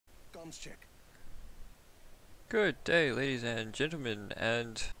comms check. Good day, ladies and gentlemen,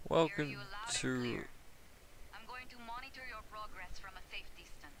 and welcome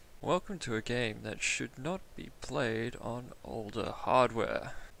to a game that should not be played on older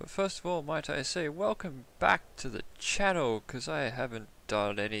hardware. But first of all, might I say welcome back to the channel, because I haven't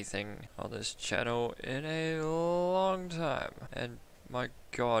done anything on this channel in a long time. And my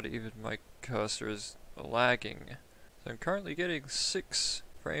god, even my cursor is lagging. So I'm currently getting 6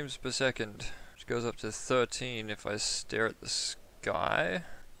 frames per second, which goes up to 13 if I stare at the sky,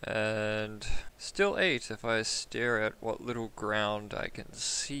 and still 8 if I stare at what little ground I can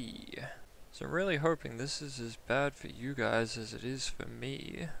see. So I'm really hoping this is as bad for you guys as it is for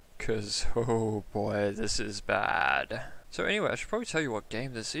me, cause oh boy, this is bad. So anyway, I should probably tell you what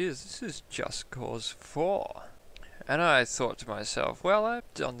game this is. This is Just Cause 4. And I thought to myself, well,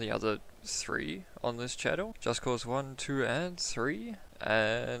 I've done the other 3 on this channel, Just Cause 1, 2, and 3,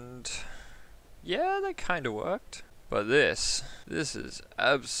 and yeah, they kinda worked. But this is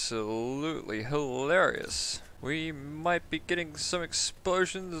absolutely hilarious. We might be getting some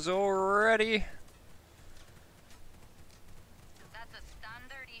explosions already. That's a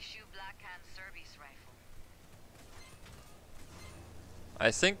standard issue Blackhand service rifle.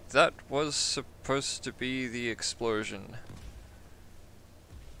 I think that was supposed to be the explosion.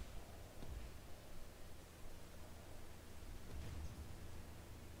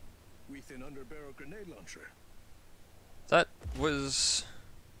 With an underbarrel grenade launcher. That was...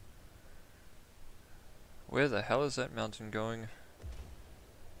 Where the hell is that mountain going?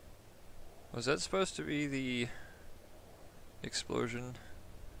 Was that supposed to be the explosion?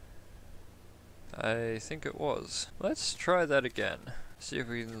 I think it was. Let's try that again. See if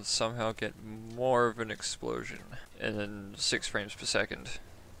we can somehow get more of an explosion in 6 frames per second.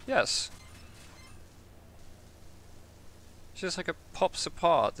 Yes! It's just like it pops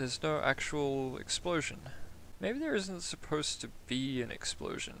apart, there's no actual explosion. Maybe there isn't supposed to be an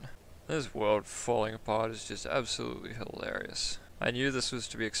explosion. This world falling apart is just absolutely hilarious. I knew this was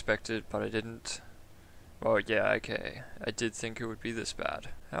to be expected, but I didn't... Well, yeah, okay. I did think it would be this bad.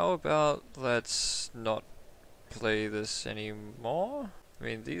 How about let's not play this anymore? I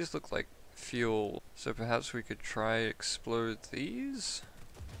mean, these look like fuel, so perhaps we could try explode these?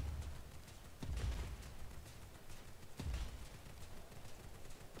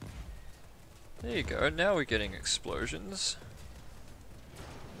 There you go, now we're getting explosions.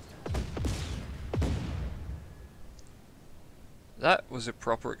 That was a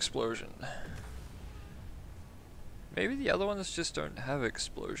proper explosion. Maybe the other ones just don't have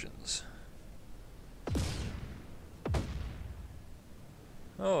explosions.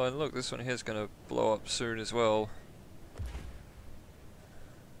 Oh, and look, this one here's gonna blow up soon as well.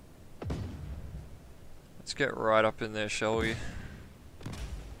 Let's get right up in there, shall we?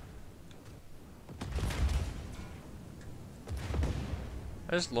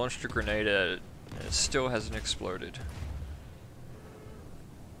 I just launched a grenade at it, and it still hasn't exploded.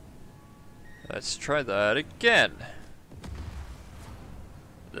 Let's try that again.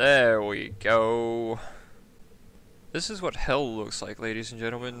 There we go. This is what hell looks like, ladies and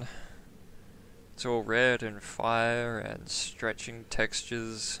gentlemen. It's all red and fire and stretching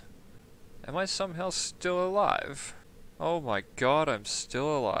textures. Am I somehow still alive? Oh my god, I'm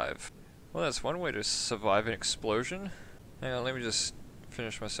still alive. Well, that's one way to survive an explosion. Hang on, let me just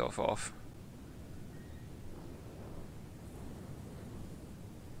finish myself off.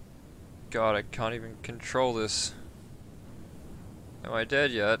 God, I can't even control this. Am I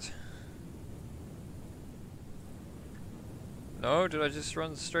dead yet? No, did I just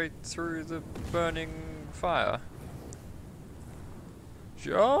run straight through the burning fire?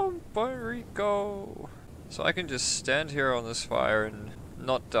 Jump, Enrico! So I can just stand here on this fire and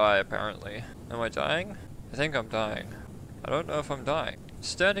not die, apparently. Am I dying? I think I'm dying. I don't know if I'm dying.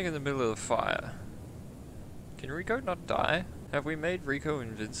 Standing in the middle of the fire. Can Rico not die? Have we made Rico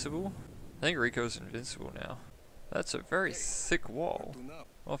invincible? I think Rico's invincible now. That's a very thick wall.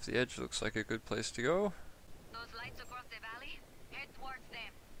 Off the edge looks like a good place to go. Those lights across the valley, head towards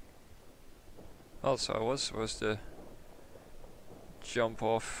them. Oh, so I was supposed to jump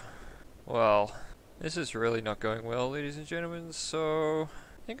off. Well, this is really not going well, ladies and gentlemen, so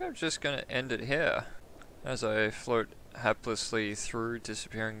I think I'm just gonna end it here as I float haplessly through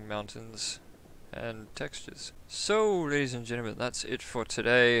disappearing mountains and textures. So, ladies and gentlemen, that's it for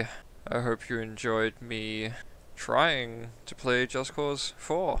today. I hope you enjoyed me trying to play Just Cause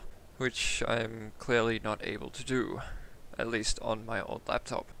 4, which I'm clearly not able to do, at least on my old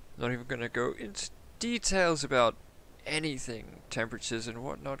laptop. I'm not even gonna go into details about anything, temperatures and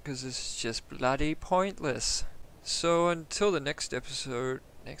whatnot, because it's just bloody pointless. So until the next episode,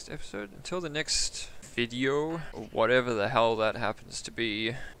 until the next video, or whatever the hell that happens to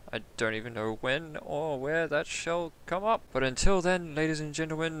be, I don't even know when or where that shall come up. But until then, ladies and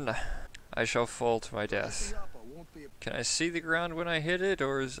gentlemen, I shall fall to my death. Can I see the ground when I hit it,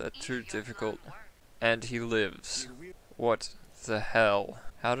 or is that too difficult? And he lives. What the hell?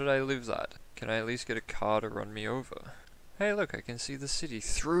 How did I live that? Can I at least get a car to run me over? Hey look, I can see the city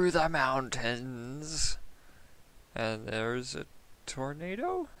through the mountains. And there's a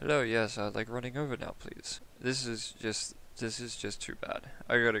tornado? Hello, yes, I'd like running over now, please. This is just too bad.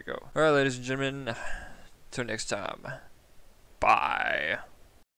 I gotta go. Alright, ladies and gentlemen, till next time. Bye.